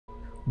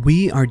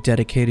We are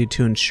dedicated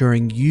to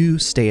ensuring you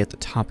stay at the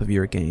top of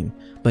your game,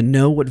 but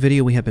know what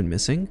video we have been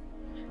missing?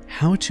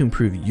 How to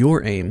improve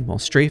your aim while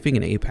strafing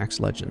in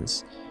Apex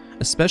Legends,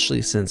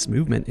 especially since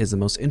movement is the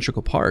most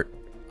integral part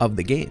of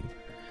the game.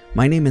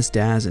 My name is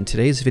Dasz, and in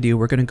today's video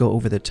we're going to go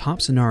over the top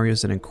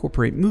scenarios that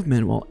incorporate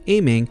movement while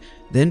aiming,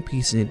 then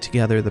piecing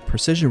together the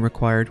precision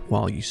required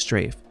while you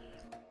strafe.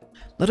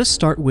 Let us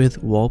start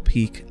with Wall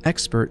Peek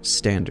Expert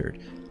Standard.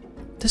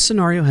 This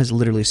scenario has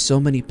literally so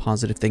many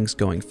positive things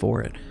going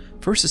for it.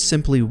 First is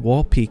simply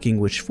wall peeking,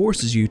 which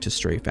forces you to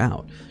strafe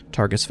out.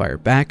 Targets fire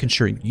back,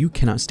 ensuring you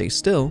cannot stay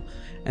still,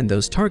 and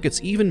those targets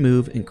even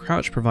move and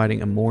crouch,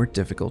 providing a more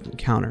difficult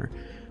encounter.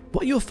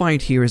 What you'll find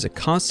here is a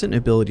constant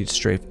ability to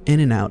strafe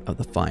in and out of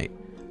the fight.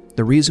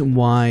 The reason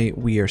why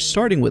we are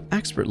starting with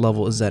expert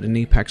level is that in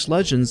Apex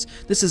Legends,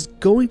 this is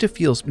going to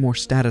feel more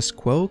status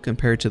quo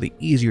compared to the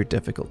easier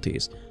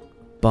difficulties.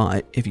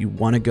 But if you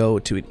want to go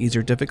to an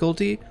easier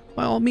difficulty,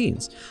 by all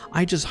means,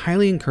 I just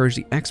highly encourage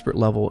the expert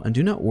level and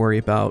do not worry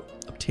about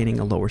obtaining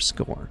a lower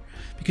score,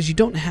 because you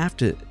don't have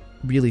to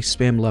really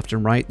spam left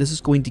and right. This is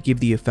going to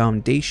give you a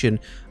foundation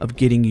of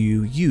getting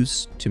you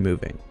used to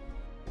moving.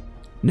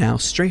 Now,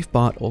 Strafe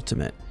Bot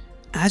Ultimate.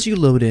 As you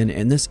load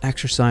in this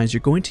exercise,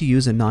 you're going to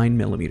use a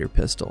 9mm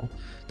pistol.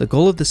 The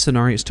goal of this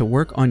scenario is to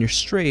work on your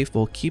strafe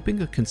while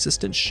keeping a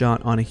consistent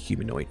shot on a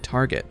humanoid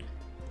target.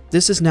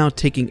 This is now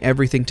taking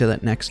everything to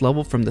that next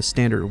level, from the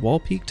standard wall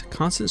peek to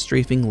constant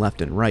strafing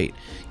left and right.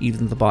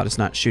 Even if the bot is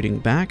not shooting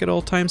back at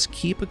all times,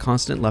 keep a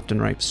constant left and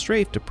right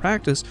strafe to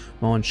practice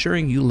while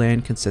ensuring you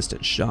land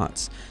consistent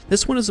shots.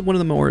 This one is one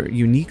of the more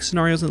unique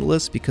scenarios on the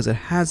list because it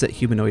has that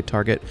humanoid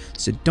target,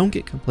 so don't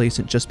get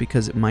complacent just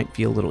because it might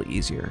feel a little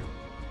easier.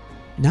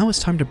 Now it's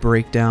time to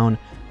break down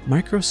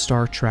Micro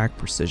Star Track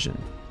Precision.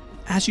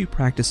 As you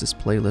practice this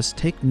playlist,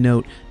 take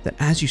note that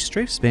as you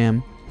strafe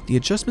spam, the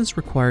adjustments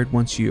required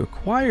once you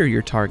acquire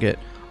your target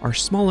are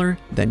smaller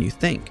than you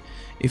think.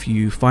 If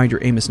you find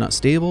your aim is not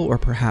stable or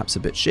perhaps a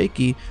bit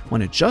shaky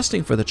when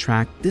adjusting for the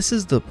track, this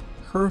is the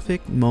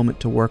perfect moment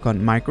to work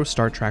on Micro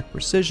Star Track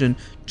Precision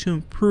to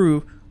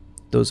improve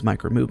those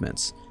micro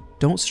movements.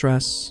 Don't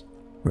stress,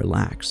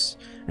 relax,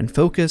 and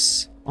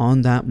focus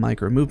on that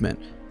micro movement.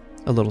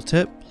 A little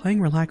tip, playing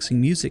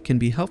relaxing music can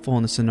be helpful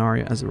in the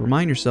scenario as a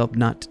remind yourself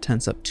not to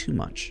tense up too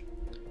much.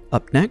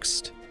 Up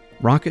next,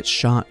 Rocket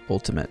Shot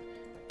Ultimate.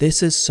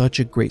 This is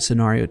such a great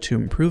scenario to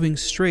improving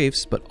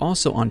strafes, but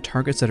also on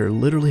targets that are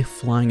literally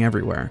flying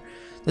everywhere.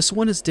 This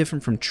one is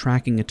different from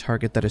tracking a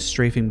target that is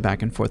strafing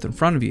back and forth in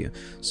front of you.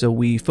 So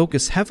we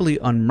focus heavily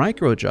on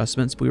micro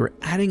adjustments, but we were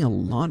adding a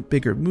lot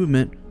bigger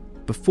movement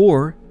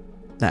before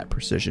that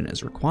precision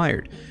is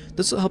required.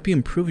 This will help you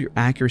improve your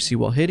accuracy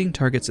while hitting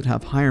targets that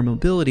have higher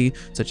mobility,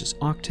 such as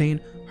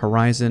Octane,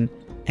 Horizon,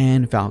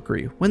 and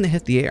Valkyrie when they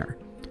hit the air.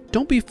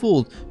 Don't be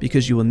fooled,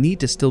 because you will need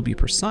to still be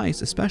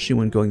precise, especially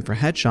when going for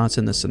headshots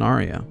in this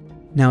scenario.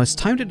 Now it's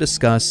time to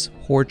discuss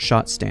Horde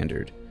Shot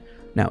Standard.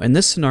 Now in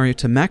this scenario,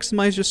 to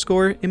maximize your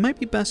score, it might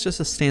be best just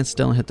to stand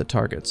still and hit the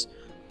targets.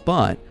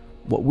 But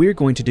what we're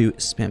going to do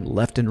is spam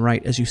left and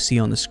right as you see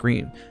on the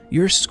screen.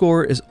 Your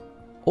score is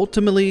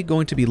ultimately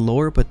going to be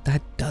lower, but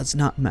that does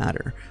not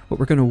matter. What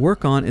we're going to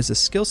work on is a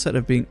skill set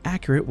of being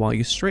accurate while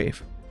you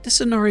strafe. This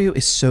scenario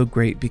is so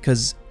great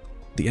because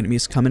the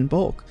enemies come in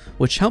bulk,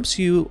 which helps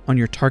you on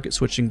your target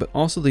switching, but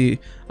also the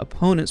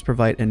opponents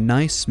provide a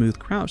nice smooth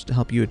crouch to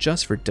help you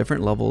adjust for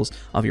different levels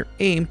of your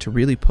aim to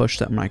really push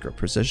that micro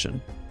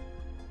precision.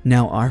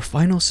 Now our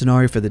final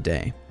scenario for the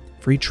day,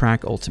 Free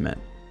Track Ultimate.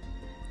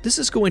 This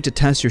is going to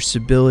test your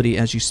stability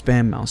as you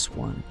spam mouse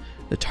 1.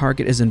 The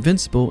target is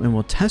invincible and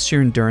will test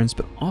your endurance,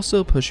 but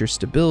also push your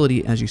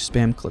stability as you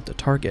spam click the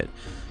target.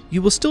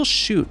 You will still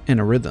shoot in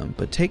a rhythm,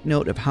 but take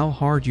note of how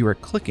hard you are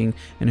clicking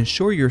and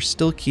ensure you're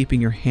still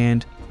keeping your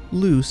hand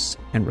loose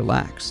and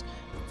relaxed.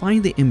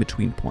 Find the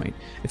in-between point.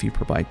 If you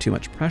provide too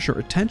much pressure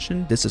or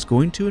tension, this is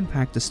going to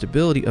impact the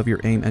stability of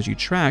your aim as you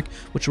track,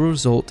 which will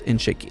result in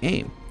shaky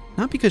aim.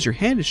 Not because your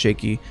hand is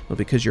shaky, but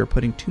because you're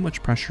putting too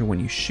much pressure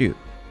when you shoot.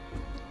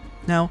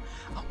 Now,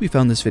 I hope you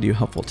found this video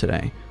helpful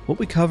today. What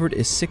we covered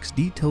is 6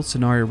 detailed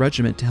scenario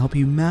regimen to help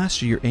you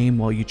master your aim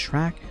while you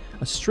track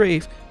a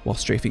strafe while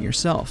strafing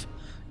yourself.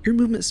 Your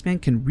movement span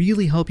can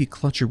really help you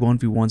clutch your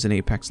 1v1s in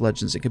Apex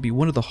Legends. It can be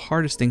one of the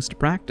hardest things to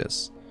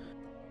practice.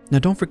 Now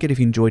don't forget, if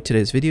you enjoyed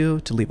today's video,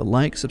 to leave a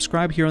like,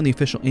 subscribe here on the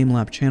official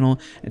AimLab channel,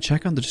 and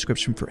check out the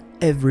description for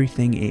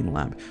everything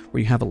AimLab,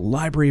 where you have a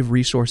library of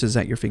resources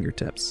at your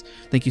fingertips.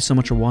 Thank you so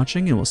much for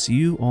watching, and we'll see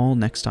you all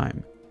next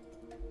time.